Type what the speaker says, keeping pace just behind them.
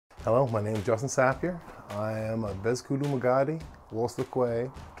Hello, my name is Justin Sappier. I am a Bezkudu Magadi,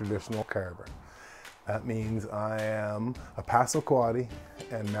 Wosliquay traditional carver. That means I am a Passamaquoddy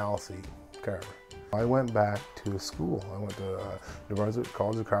and Maliseet carver. I went back to school. I went to the Brunswick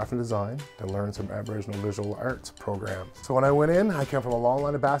College of Craft and Design to learn some Aboriginal visual arts programs. So when I went in, I came from a long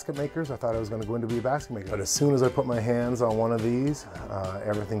line of basket makers. I thought I was going to go in to be a basket maker. But as soon as I put my hands on one of these,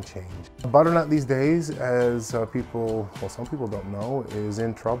 everything changed. Butternut these days, as some people don't know, is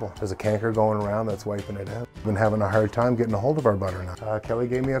in trouble. There's a canker going around that's wiping it out. I've been having a hard time getting a hold of our butternut. Kelly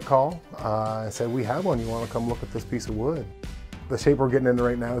gave me a call and said, "We have one. You want to come look at this piece of wood?" The shape we're getting into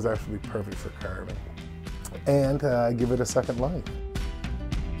right now is actually perfect for carving, and give it a second life.